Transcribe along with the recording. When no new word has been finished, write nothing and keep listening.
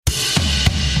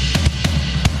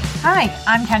Hi,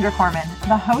 I'm Kendra Corman,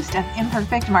 the host of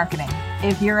Imperfect Marketing.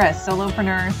 If you're a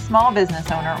solopreneur, small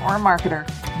business owner, or marketer,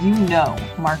 you know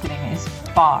marketing is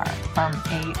far from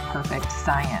a perfect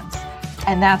science.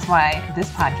 And that's why this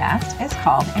podcast is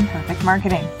called Imperfect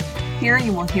Marketing. Here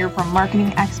you will hear from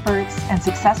marketing experts and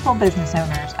successful business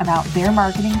owners about their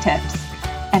marketing tips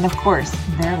and, of course,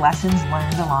 their lessons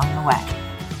learned along the way.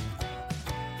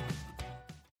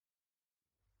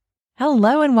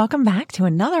 Hello and welcome back to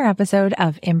another episode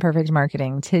of Imperfect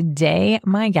Marketing. Today,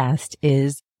 my guest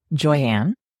is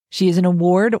Joyan. She is an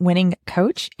award-winning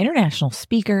coach, international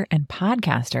speaker, and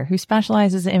podcaster who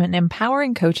specializes in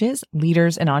empowering coaches,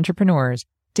 leaders, and entrepreneurs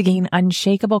to gain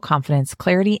unshakable confidence,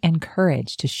 clarity, and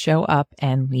courage to show up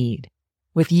and lead.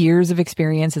 With years of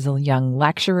experience as a young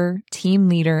lecturer, team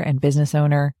leader, and business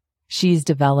owner, she's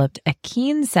developed a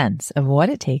keen sense of what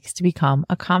it takes to become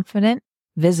a confident,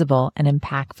 visible, and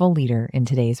impactful leader in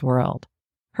today's world.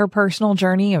 Her personal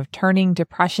journey of turning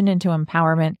depression into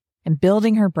empowerment and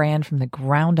building her brand from the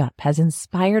ground up has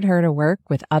inspired her to work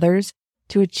with others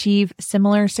to achieve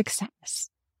similar success.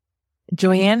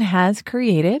 Joyan has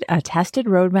created a tested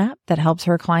roadmap that helps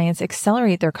her clients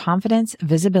accelerate their confidence,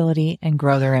 visibility, and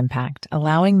grow their impact,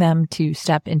 allowing them to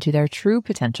step into their true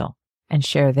potential and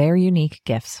share their unique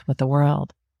gifts with the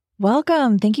world.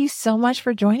 Welcome. Thank you so much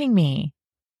for joining me.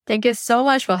 Thank you so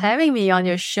much for having me on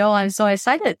your show. I'm so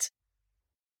excited.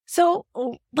 So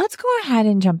let's go ahead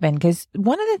and jump in because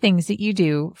one of the things that you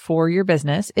do for your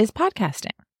business is podcasting.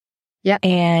 Yeah.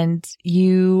 And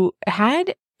you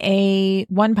had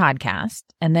one podcast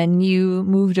and then you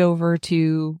moved over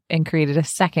to and created a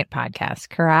second podcast,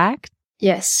 correct?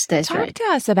 Yes, that's right. Talk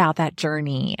to us about that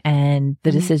journey and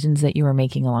the decisions that you were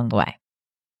making along the way.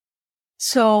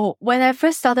 So when I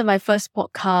first started my first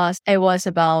podcast, it was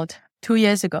about 2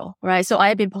 years ago, right? So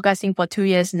I've been podcasting for 2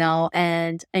 years now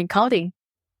and counting.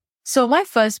 So my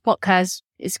first podcast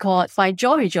is called Find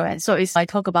Joy with Joyan. So I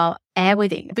talk about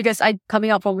everything because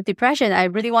coming out from depression, I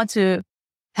really want to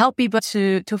help people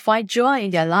to find joy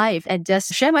in their life and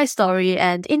just share my story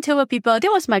and interview people.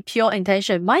 That was my pure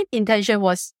intention. My intention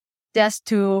was just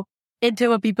to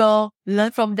interview people,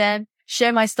 learn from them,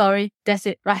 share my story. That's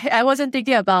it, right? I wasn't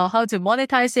thinking about how to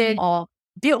monetize it or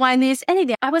build my niche,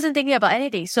 anything. I wasn't thinking about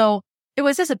anything. So it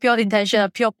was just a pure intention, a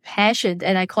pure passion,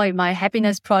 and I call it my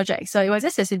happiness project. So it was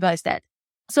just as simple as that.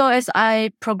 So as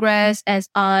I progress, as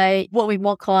I work with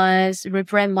more clients,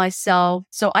 rebrand myself.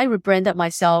 So I rebranded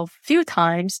myself a few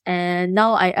times, and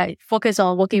now I focus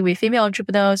on working with female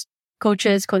entrepreneurs,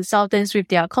 coaches, consultants with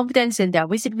their confidence and their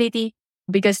visibility,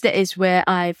 because that is where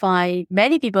I find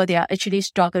many people, they are actually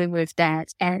struggling with that.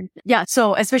 And yeah,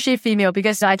 so especially female,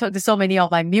 because I talk to so many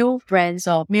of my male friends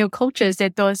or male coaches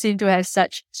that don't seem to have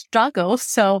such struggles.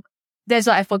 So that's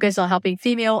why I focus on helping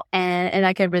female and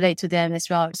I can relate to them as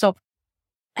well. So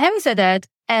having said that,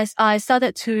 as I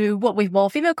started to work with more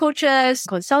female coaches,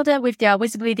 consult them with their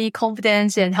visibility,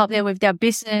 confidence, and help them with their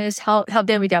business, help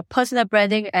them with their personal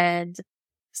branding and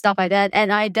stuff like that.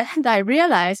 And I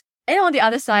realized, and on the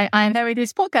other side, I'm having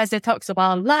this podcast that talks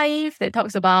about life, that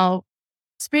talks about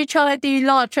spirituality,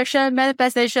 law of attraction,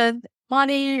 manifestation,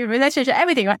 money, relationship,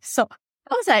 everything, right? So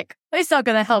I was like, it's not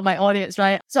going to help my audience,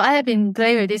 right? So I have been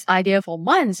playing with this idea for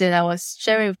months and I was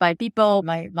sharing with my people,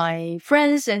 my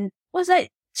friends, and was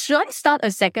like, should I start a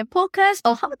second podcast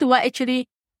or how do I actually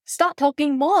start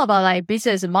talking more about like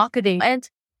business and marketing? And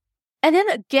then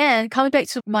again, coming back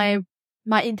to my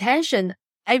intention,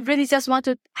 I really just want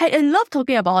to, I love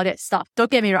talking about all that stuff. Don't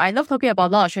get me wrong. I love talking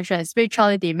about law of attraction,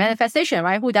 spirituality, manifestation,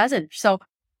 right? Who doesn't? So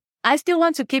I still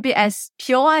want to keep it as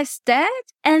pure as that.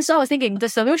 And so I was thinking the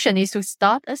solution is to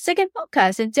start a second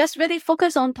podcast and just really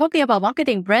focus on talking about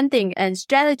marketing, branding, and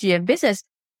strategy and business.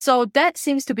 So that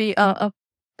seems to be a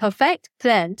perfect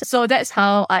plan. So that's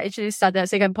how I actually started a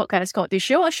second podcast called The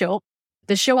Show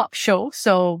Up Show.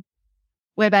 So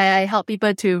whereby I help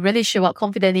people to really show up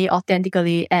confidently,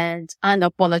 authentically, and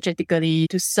unapologetically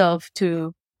to serve,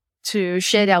 to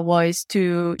share their voice,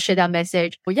 to share their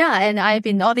message. Yeah,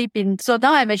 and so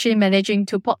now I'm actually managing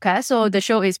 2 podcasts. So the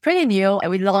show is pretty new.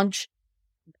 We launched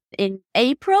in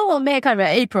April or May, I can't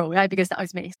remember, April, right? Because now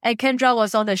it's May. And Kendra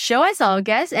was on the show as our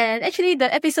guest. And actually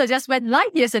the episode just went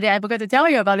live yesterday. I forgot to tell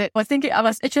you about it. I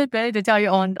was actually planning to tell you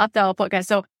after our podcast.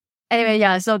 So anyway,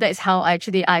 yeah, so that's how I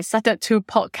started 2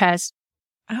 podcasts.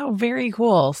 Oh, very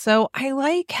cool. So I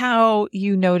like how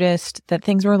you noticed that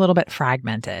things were a little bit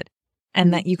fragmented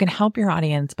and that you can help your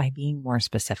audience by being more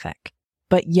specific,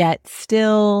 but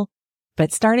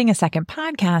starting a second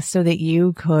podcast so that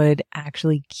you could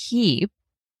actually keep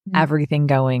everything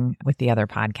going with the other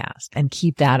podcast and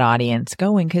keep that audience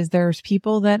going. Because there's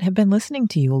people that have been listening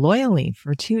to you loyally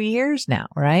for 2 years now,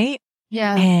 right?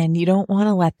 Yeah. and you don't want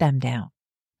to let them down.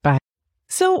 But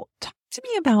so talk to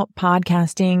me about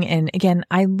podcasting. And again,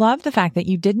 I love the fact that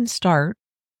you didn't start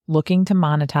looking to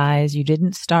monetize. You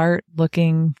didn't start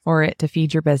looking for it to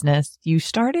feed your business. You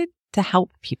started to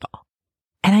help people.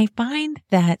 And I find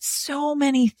that so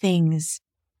many things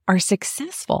are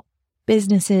successful,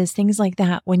 businesses, things like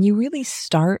that, when you really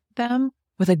start them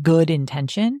with a good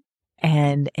intention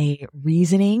and a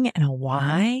reasoning and a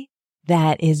why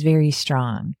that is very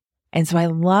strong. And so I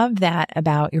love that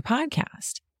about your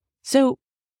podcast. So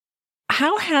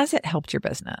how has it helped your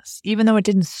business, even though it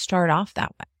didn't start off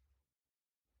that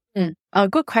way?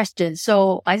 Good question.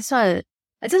 So I just want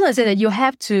to say that you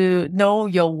have to know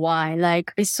your why.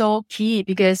 Like, it's so key,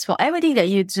 because for everything that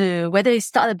you do, whether you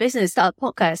start a business, start a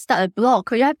podcast, start a blog,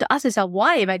 you have to ask yourself,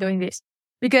 why am I doing this?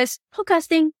 Because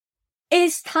podcasting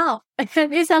is tough.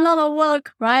 It's a lot of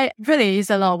work, right? Really, it's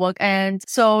a lot of work. And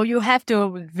so you have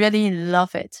to really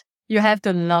love it. You have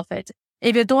to love it.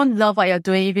 If you don't love what you're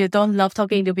doing, if you don't love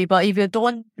talking to people, if you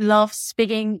don't love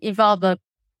speaking in front of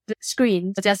the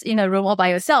screen, just in a room all by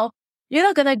yourself, you're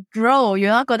not going to grow.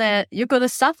 You're going to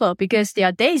suffer, because there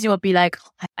are days you will be like,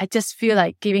 I just feel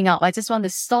like giving up. I just want to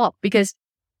stop because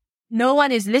no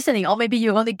one is listening. Or maybe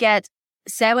you only get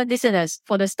 7 listeners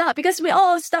for the start, because we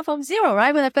all start from 0,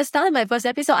 right? When I first started my first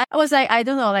episode, I was like, I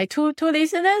don't know, like two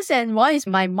listeners, and one is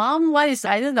my mom, one is,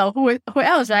 I don't know who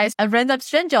else, right? A random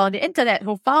stranger on the internet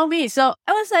who found me. So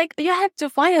I was like, you have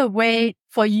to find a way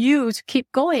for you to keep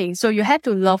going. So you have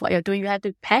to love what you're doing. You have to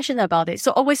be passionate about it.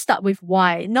 So always start with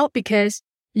why, not because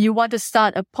you want to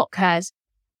start a podcast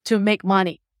to make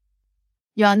money.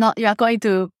 You're not going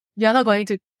to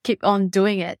keep on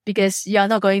doing it, because you're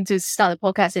not going to start a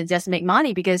podcast and just make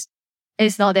money, because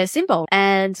it's not that simple.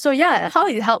 And so, yeah, how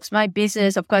it helps my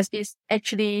business, of course, is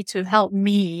actually to help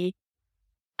me.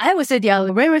 I would say there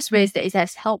are various ways that it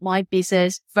has helped my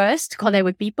business. First, to connect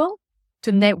with people,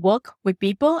 to network with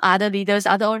people, other leaders,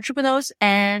 other entrepreneurs.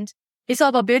 And it's all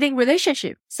about building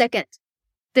relationship. Second,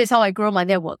 that's how I grow my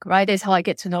network, right? That's how I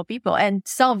get to know people. And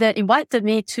some of them invited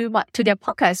me to their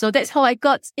podcast. So that's how I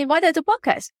got invited to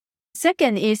podcast.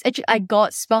 Second is actually I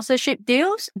got sponsorship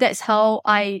deals. That's how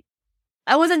I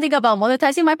wasn't thinking about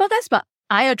monetizing my podcast, but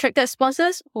I attracted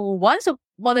sponsors who wants to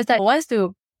monetize, wants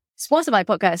to sponsor my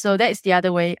podcast. So that is the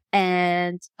other way.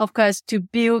 And of course, to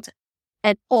build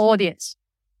an audience.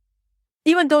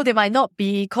 Even though they might not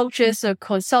be coaches or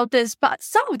consultants, but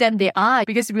some of them they are,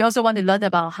 because we also want to learn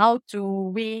about how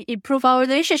do we improve our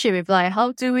relationship with life,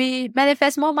 how do we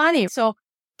manifest more money. So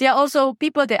there are also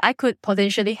people that I could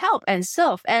potentially help and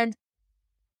serve. And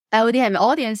I already have an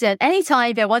audience, and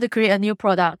anytime they want to create a new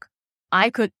product,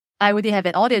 I already have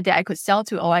an audience that I could sell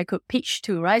to or I could pitch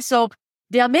to, right? So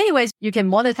there are many ways you can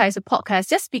monetize a podcast.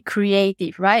 Just be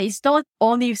creative, right? It's not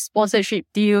only sponsorship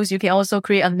deals. You can also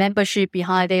create a membership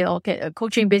behind it, or get a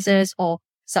coaching business or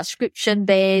subscription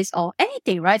based or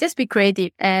anything, right? Just be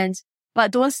creative,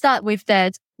 but don't start with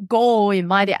that goal in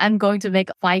mind that I'm going to make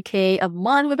 5K a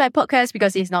month with my podcast,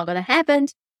 because it's not going to happen.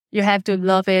 You have to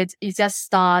love it. You just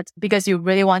start because you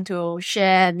really want to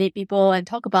share and meet people and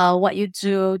talk about what you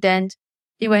do. Then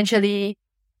eventually,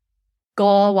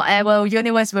 God, whatever,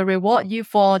 universe will reward you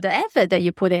for the effort that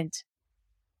you put in.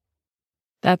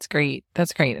 That's great.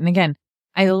 That's great. And again,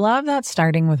 I love that,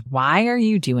 starting with why are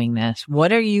you doing this?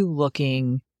 What are you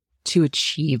looking to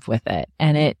achieve with it?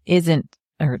 And it isn't,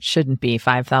 or it shouldn't be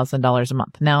 $5,000 a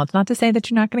month. Now, it's not to say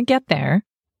that you're not going to get there.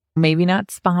 Maybe not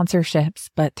sponsorships,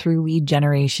 but through lead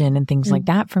generation and things like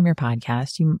that from your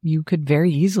podcast, you could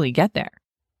very easily get there.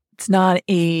 It's not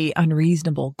a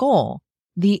unreasonable goal.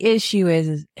 The issue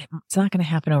is it's not going to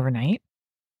happen overnight.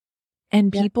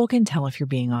 And people can tell if you're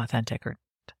being authentic or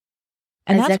not.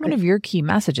 And that's one of your key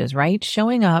messages, right?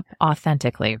 Showing up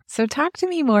authentically. So talk to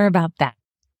me more about that.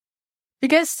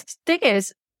 Because the thing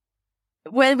is,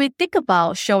 when we think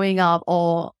about showing up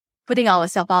or putting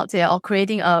ourselves out there or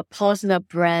creating a personal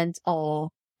brand or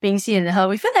being seen and heard,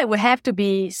 we feel like we have to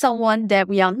be someone that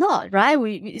we are not, right?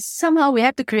 We somehow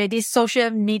have to create this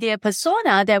social media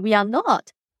persona that we are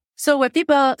not. So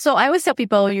I always tell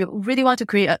people, you really want to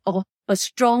create a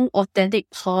strong, authentic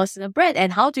personal brand.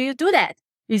 And how do you do that?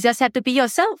 You just have to be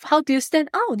yourself. How do you stand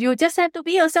out? You just have to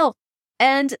be yourself.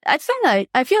 And I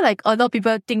feel like a lot of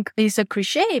people think it's a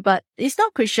cliche, but it's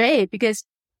not cliche, because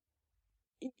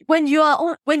when you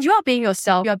are being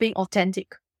yourself, you are being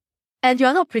authentic, and you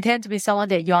are not pretend to be someone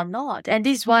that you are not. And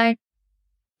this is why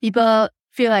people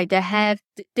feel like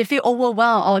they feel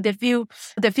overwhelmed, or they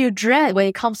feel dread when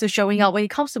it comes to showing up, when it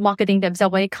comes to marketing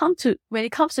themselves, when it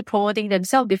comes to promoting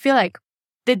themselves. They feel like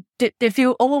they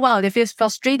feel overwhelmed, they feel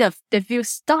frustrated, they feel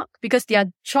stuck, because they are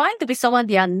trying to be someone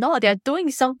they are not. They are doing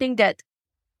something that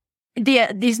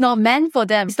it's not meant for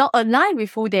them. It's not aligned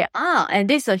with who they are. And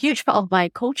this is a huge part of my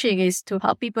coaching is to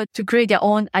help people to create their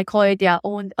own, I call it their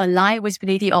own aligned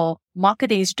visibility or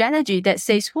marketing strategy that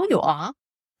says who you are,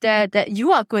 that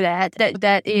you are good at,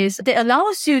 that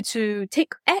allows you to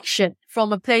take action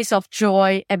from a place of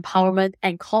joy, empowerment,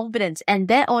 and confidence. And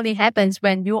that only happens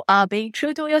when you are being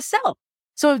true to yourself.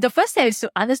 So the first step is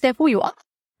to understand who you are,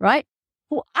 right?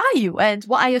 Who are you and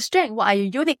what are your strengths? What are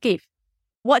your unique gifts?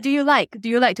 What do you like? Do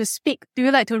you like to speak? Do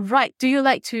you like to write? Do you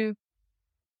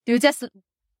just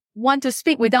want to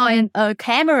speak without a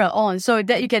camera on so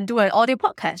that you can do an audio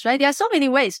podcast, right? There are so many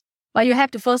ways, but you have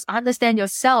to first understand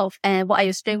yourself and what are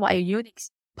your strengths, what are your unique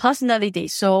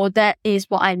personalities. So that is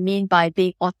what I mean by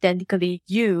being authentically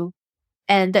you.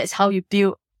 And that's how you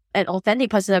build an authentic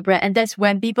personal brand. And that's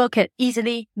when people can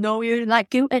easily know you,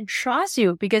 like you, and trust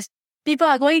you, because people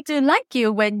are going to like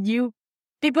you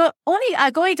people only are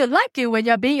going to like you when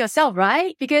you're being yourself,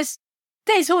 right? Because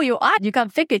that is who you are. You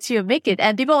can't fake it till you make it.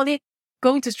 And people only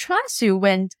going to trust you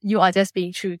when you are just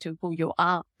being true to who you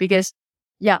are. Because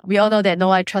we all know that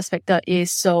know I trust factor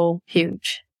is so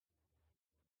huge.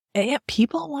 Yeah,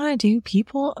 people want to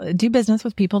do business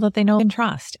with people that they know and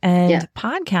trust. And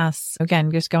podcasts,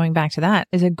 again, just going back to that,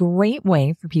 is a great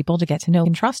way for people to get to know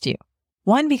and trust you.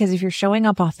 One, because if you're showing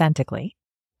up authentically,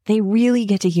 they really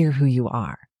get to hear who you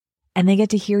are. And they get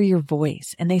to hear your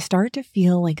voice and they start to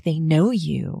feel like they know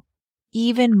you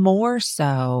even more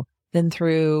so than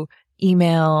through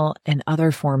email and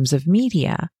other forms of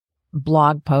media,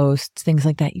 blog posts, things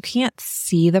like that. You can't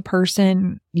see the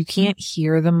person. You can't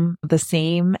hear them the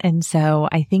same. And so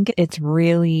I think it's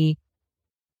really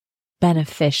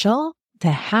beneficial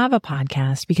to have a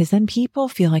podcast because then people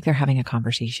feel like they're having a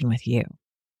conversation with you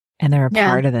and they're a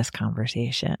part of this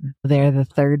conversation. They're the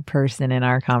third person in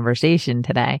our conversation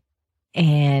today.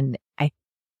 And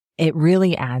it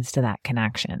really adds to that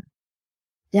connection.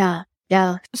 Yeah.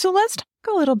 So let's talk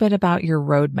a little bit about your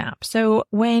roadmap. So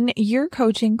when you're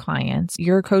coaching clients,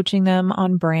 you're coaching them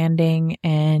on branding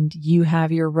and you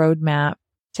have your roadmap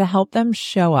to help them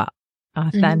show up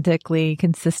authentically,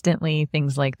 consistently,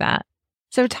 things like that.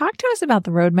 So talk to us about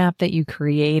the roadmap that you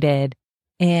created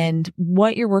and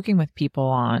what you're working with people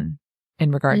on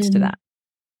in regards to that.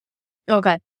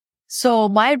 Okay. So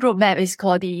my roadmap is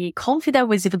called the Confident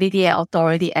Visibility and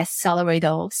Authority Accelerator,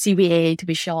 CVA to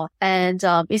be short. And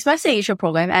it's my signature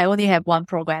program. I only have one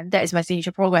program. That is my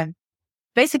signature program.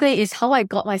 Basically, it's how I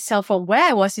got myself from where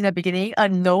I was in the beginning, a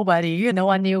nobody. No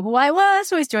one knew who I was,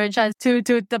 who is Joyan Chan, to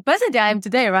the person that I am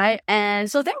today, right?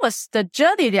 And so that was the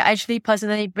journey that I actually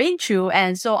personally been through.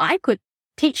 And so I could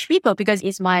teach people because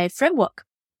it's my framework.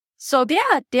 So they're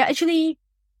actually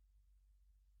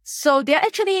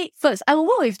first, I will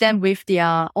work with them with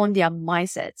on their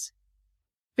mindsets.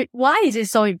 But why is it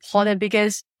so important?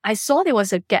 Because I saw there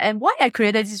was a gap. And why I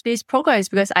created this program is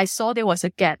because I saw there was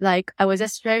a gap. Like I was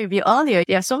just sharing with you earlier,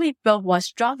 there are so many people who are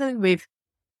struggling with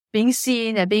being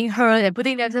seen and being heard and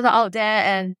putting themselves out there.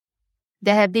 And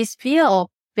they have this fear of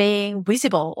being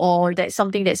visible or that's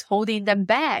something that's holding them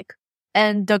back.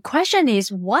 And the question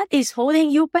is, what is holding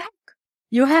you back?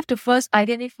 You have to first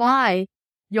identify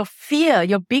your fear,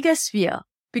 your biggest fear,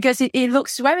 because it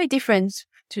looks very different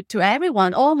to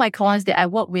everyone. All my clients that I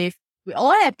work with, we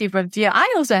all have different fear.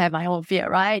 I also have my own fear,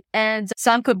 right? And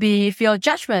some could be fear of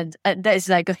judgment. And that is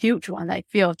like a huge one, like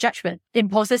fear of judgment,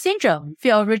 imposter syndrome,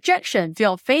 fear of rejection, fear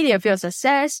of failure, fear of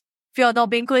success, fear of not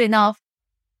being good enough.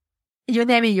 You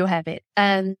name it, you have it.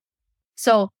 And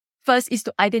so first is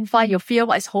to identify your fear,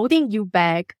 what is holding you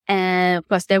back. And of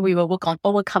course, then we will work on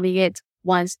overcoming it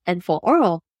once and for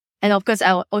all. And of course,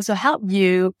 I will also help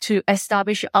you to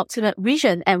establish your ultimate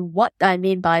vision. And what I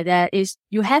mean by that is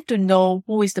you have to know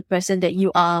who is the person that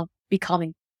you are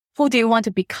becoming. Who do you want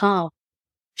to become?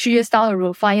 3 years down the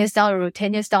road, 5 years down the road,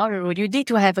 10 years down the road, you need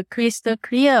to have a crystal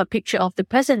clear picture of the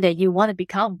person that you want to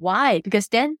become. Why? Because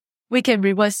then we can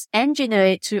reverse engineer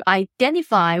it to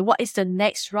identify what is the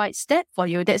next right step for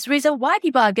you. That's the reason why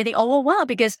people are getting overwhelmed,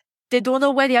 because they don't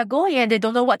know where they are going and they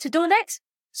don't know what to do next.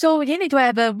 So you need to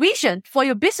have a vision for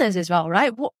your business as well,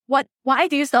 right? Why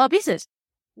do you start a business?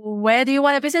 Where do you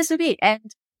want a business to be? And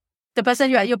the person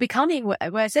you're becoming, where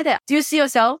I said that, do you see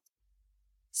yourself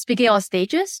speaking on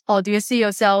stages? Or do you see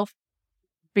yourself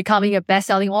becoming a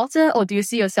best-selling author? Or do you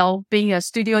see yourself being a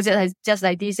studio just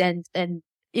like this and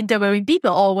interviewing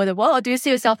people all over the world? Or do you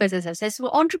see yourself as a successful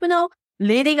entrepreneur,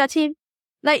 leading a team?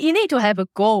 Like, you need to have a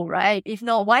goal, right? If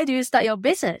not, why do you start your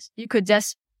business? You could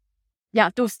just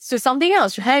do something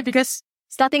else, right? Because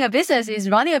starting a business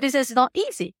running a business is not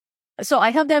easy. So I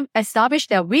help them establish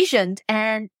their vision.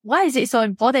 And why is it so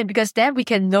important? Because then we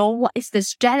can know what is the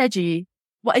strategy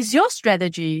what is your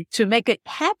strategy to make it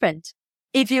happen?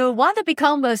 If you want to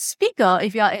become a speaker,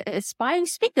 if you are an aspiring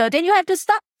speaker, then you have to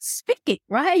start speaking,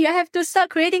 right? You have to start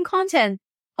creating content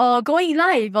or going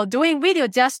live or doing video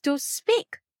just to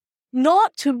speak.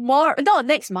 Not tomorrow, not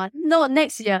next month, not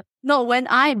next year, not when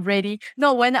I'm ready,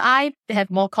 not when I have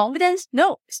more confidence.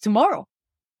 No, it's tomorrow.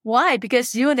 Why?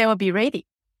 Because you will never be ready.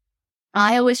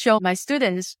 I always show my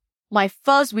students my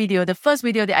first video, the first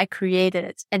video that I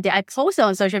created and that I posted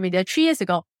on social media 3 years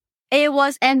ago. It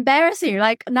was embarrassing.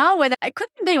 Like now when I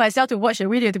couldn't make myself to watch the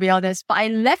video, to be honest, but I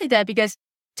left it there because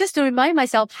just to remind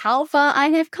myself how far I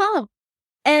have come.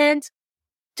 And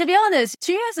to be honest,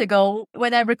 2 years ago,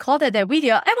 when I recorded that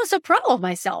video, I was so proud of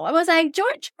myself. I was like,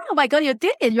 George, oh my God, you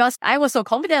did it. I was so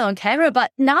confident on camera.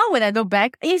 But now when I look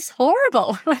back, it's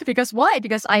horrible. Because why?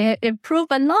 Because I have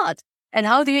improved a lot. And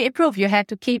how do you improve? You have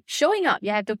to keep showing up.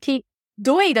 You have to keep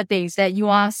doing the things that you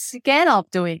are scared of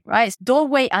doing, right? Don't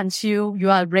wait until you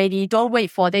are ready. Don't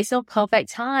wait for there's no perfect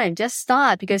time. Just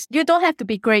start, because you don't have to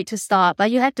be great to start,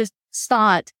 but you have to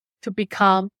start to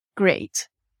become great.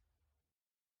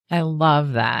 I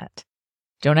love that.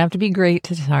 Don't have to be great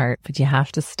to start, but you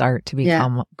have to start to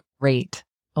become great.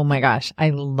 Oh my gosh. I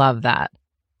love that.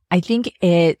 I think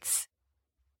it's,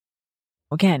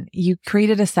 again, you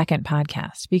created a second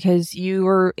podcast because you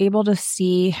were able to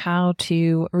see how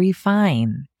to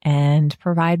refine and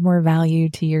provide more value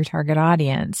to your target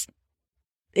audience.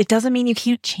 It doesn't mean you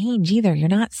can't change either. You're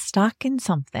not stuck in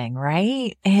something,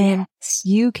 right? And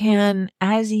you can,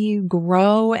 as you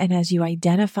grow and as you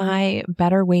identify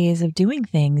better ways of doing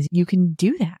things, you can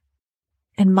do that.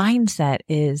 And mindset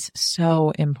is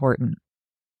so important.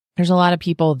 There's a lot of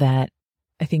people that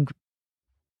I think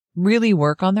really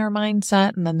work on their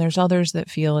mindset. And then there's others that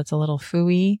feel it's a little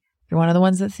phooey. You're one of the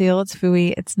ones that feel it's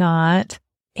phooey. It's not.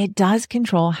 It does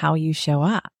control how you show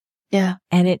up. Yeah.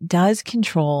 And it does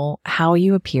control how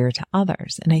you appear to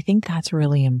others. And I think that's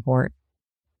really important.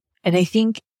 And I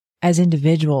think as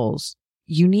individuals,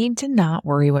 you need to not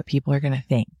worry what people are going to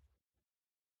think,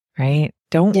 right?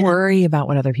 Don't worry about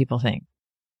what other people think.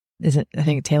 I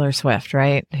think Taylor Swift,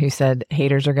 right? Who said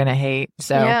haters are going to hate.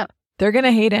 So they're going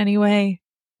to hate anyway,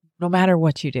 no matter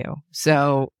what you do.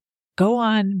 So go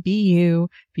on, be you,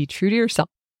 be true to yourself,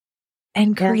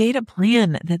 and create a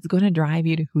plan that's going to drive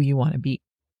you to who you want to be.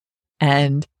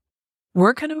 And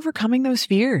work on overcoming those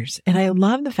fears. And I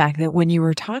love the fact that when you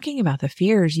were talking about the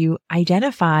fears, you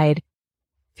identified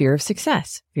fear of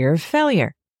success, fear of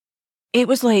failure. It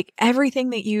was like everything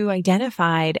that you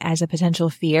identified as a potential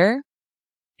fear,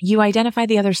 you identified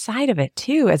the other side of it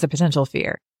too as a potential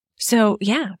fear. So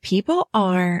yeah, people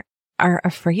are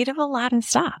afraid of a lot of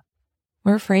stuff.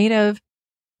 We're afraid of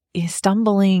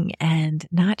stumbling and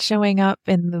not showing up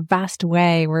in the best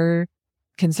way. We're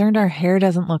concerned our hair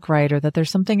doesn't look right, or that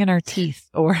there's something in our teeth,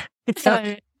 or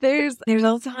there's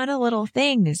a ton of little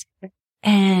things.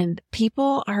 And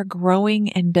people are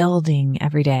growing and building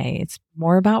every day. It's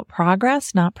more about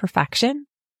progress, not perfection.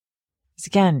 Because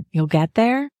again, you'll get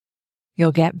there,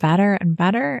 you'll get better and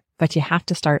better, but you have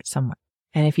to start somewhere.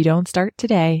 And if you don't start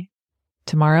today,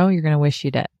 tomorrow you're going to wish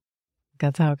you did.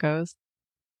 That's how it goes.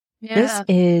 Yeah. This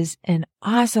is an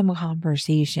awesome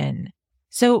conversation.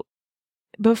 So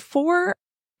before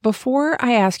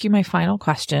I ask you my final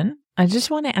question, I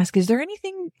just want to ask, is there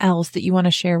anything else that you want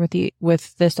to share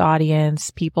with this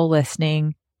audience, people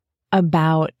listening,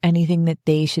 about anything that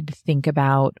they should think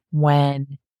about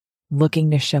when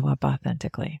looking to show up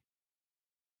authentically?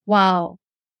 Wow.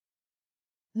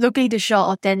 Looking to show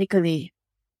authentically.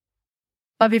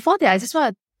 But before that, I just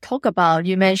want to talk about,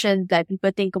 you mentioned that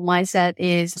people think mindset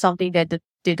is something that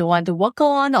they don't want to work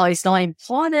on, or it's not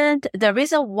important. The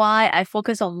reason why I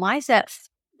focus on mindset,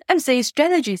 I'm saying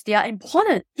strategies, they are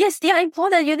important. Yes, they are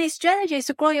important. You need strategies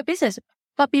to grow your business.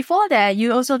 But before that,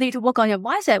 you also need to work on your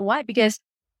mindset. Why? Because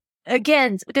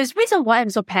again, the reason why I'm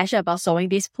so passionate about solving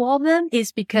this problem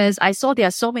is because I saw there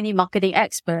are so many marketing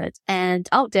experts and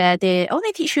out there, they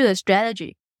only teach you the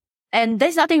strategy. And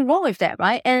there's nothing wrong with that,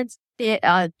 right? And there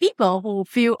are people who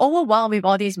feel overwhelmed with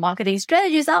all these marketing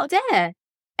strategies out there.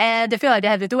 And they feel like they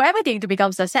have to do everything to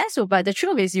become successful. But the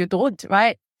truth is you don't,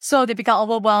 right? So they become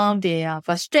overwhelmed. They are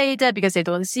frustrated because they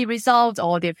don't see results,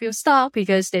 or they feel stuck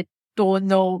because they don't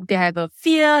know, they have a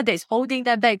fear that's holding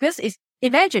them back. Because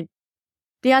imagine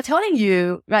they are telling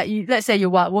you, right? Let's say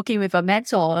you are working with a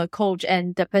mentor or a coach,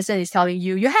 and the person is telling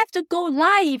you, you have to go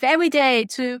live every day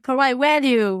to provide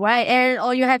value, right?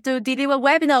 Or you have to deliver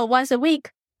webinar once a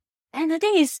week. And the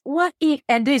thing is,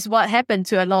 and this is what happened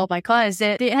to a lot of my clients,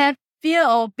 that they have fear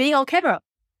of being on camera.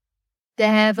 They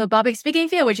have a public speaking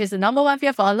fear, which is the number one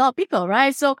fear for a lot of people,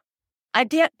 right? So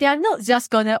they are not just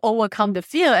going to overcome the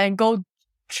fear and go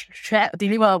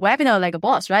deliver a webinar like a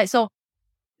boss, right? So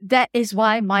that is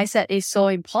why mindset is so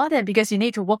important, because you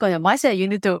need to work on your mindset. You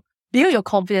need to build your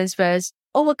confidence first,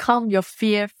 overcome your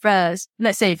fear first.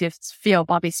 Let's say if you fear of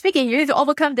public speaking, you need to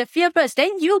overcome the fear first.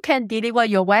 Then you can deliver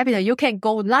your webinar. You can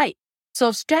go live.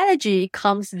 So strategy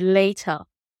comes later.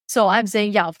 So I'm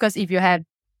saying, yeah, of course, if you have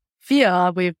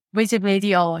fear with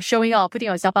visibility or showing up, putting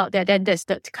yourself out there, then that's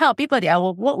the kind of people that I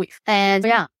will work with. And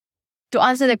yeah, to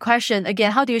answer the question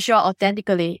again, how do you show up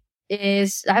authentically?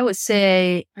 Is, I would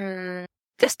say,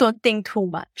 just don't think too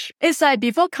much. It's like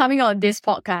before coming on this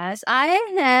podcast, I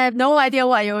have no idea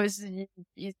what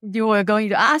you were going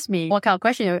to ask me. What kind of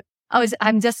question?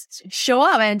 I'm just show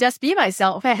up and just be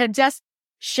myself and just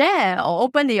share or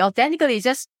openly, authentically.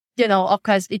 Just, of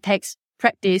course, it takes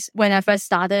practice. When I first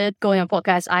started going on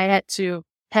podcast, I had to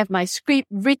have my script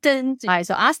written.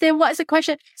 So ask them what's the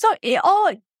question. So you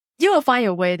will find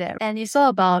your way there. And it's all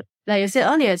about, like you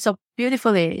said earlier, so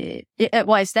beautifully,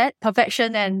 what is that?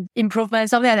 Perfection and improvement,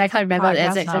 something like that. I can't remember the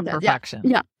exact sentence. Perfection.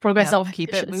 Yeah, progress of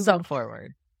keep it moving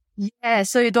forward. Yeah,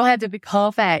 so you don't have to be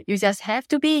perfect. You just have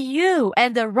to be you.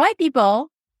 And the right people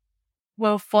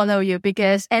will follow you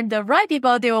and the right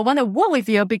people, they will want to work with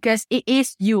you because it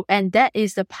is you. And that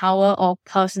is the power of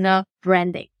personal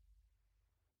branding.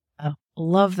 Oh,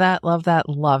 love that, love that,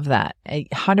 love that.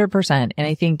 100%. And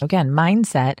I think, again,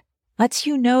 mindset lets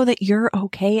you know that you're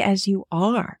okay as you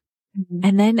are. Mm-hmm.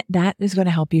 And then that is going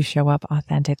to help you show up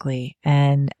authentically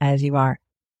and as you are.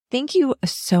 Thank you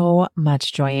so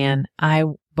much, Joyan.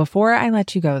 Before I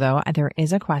let you go though, there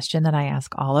is a question that I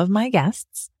ask all of my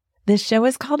guests. This show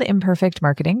is called Imperfect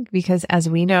Marketing because, as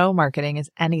we know, marketing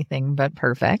is anything but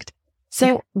perfect.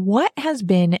 So what has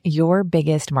been your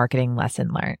biggest marketing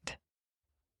lesson learned?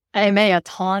 I made a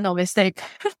ton of mistakes.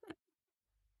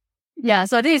 Yeah,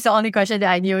 so this is the only question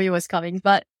that I knew it was coming.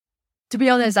 But to be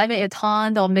honest, I made a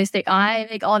ton of mistakes. I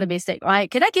make all the mistakes,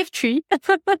 right? Can I give 3?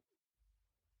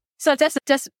 So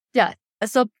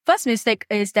So first mistake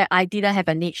is that I didn't have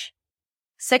a niche.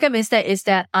 Second mistake is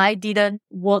that I didn't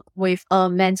work with a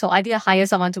mentor. I didn't hire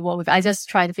someone to work with. I just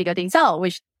tried to figure things out,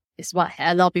 which is what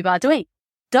a lot of people are doing.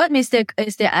 Third mistake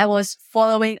is that I was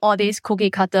following all these cookie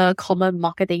cutter common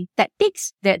marketing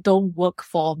tactics that don't work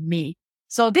for me.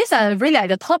 So these are really like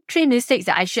the top 3 mistakes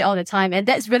that I share all the time. And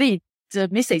that's really the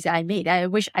mistakes that I made. I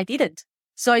wish I didn't.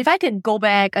 So if I can go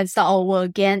back and start over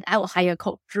again, I will hire a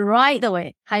coach right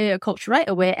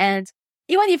away. And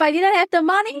even if I didn't have the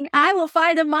money, I will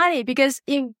find the money because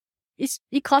it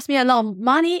cost me a lot of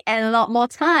money and a lot more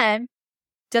time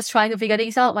just trying to figure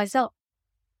things out myself.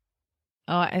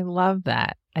 Oh, I love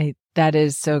that. That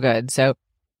is so good. So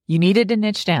you needed to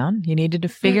niche down. You needed to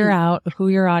figure out who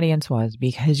your audience was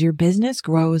because your business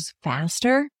grows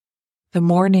faster the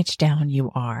more niche down you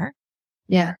are.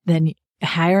 Yeah. Then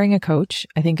hiring a coach.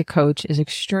 I think a coach is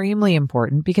extremely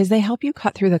important because they help you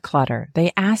cut through the clutter.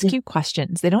 They ask you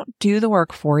questions. They don't do the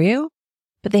work for you,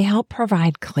 but they help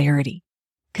provide clarity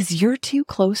because you're too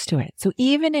close to it. So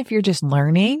even if you're just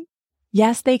learning,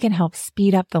 yes, they can help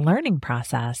speed up the learning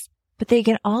process, but they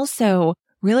can also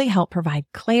really help provide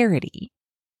clarity,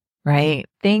 right?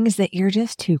 Things that you're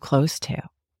just too close to.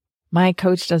 My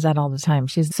coach does that all the time.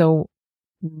 She's so,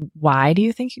 why do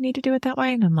you think you need to do it that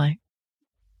way? And I'm like,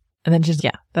 and then she's,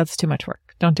 yeah, that's too much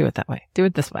work. Don't do it that way. Do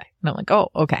it this way. And I'm like, oh,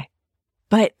 okay.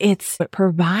 But it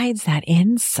provides that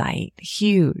insight.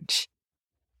 Huge.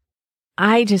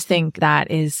 I just think that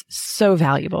is so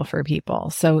valuable for people.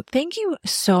 So thank you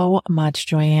so much,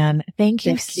 Joyan. Thank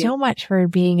you so much for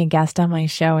being a guest on my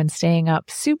show and staying up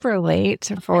super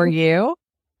late for you.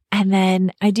 And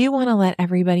then I do want to let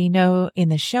everybody know in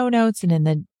the show notes and in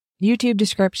the YouTube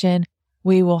description,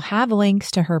 we will have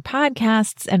links to her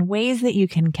podcasts and ways that you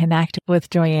can connect with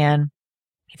Joyan.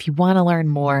 If you want to learn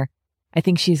more, I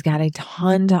think she's got a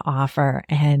ton to offer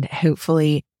and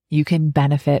hopefully you can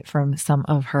benefit from some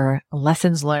of her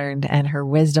lessons learned and her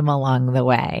wisdom along the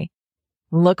way.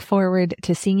 Look forward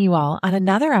to seeing you all on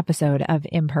another episode of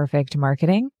Imperfect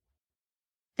Marketing.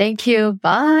 Thank you.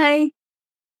 Bye.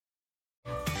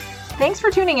 Thanks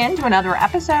for tuning in to another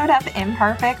episode of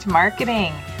Imperfect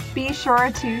Marketing. Be sure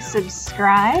to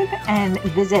subscribe and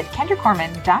visit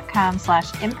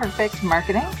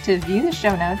kendracorman.com/imperfectmarketing to view the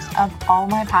show notes of all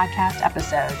my podcast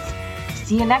episodes.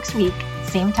 See you next week,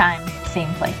 same time,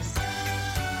 same place.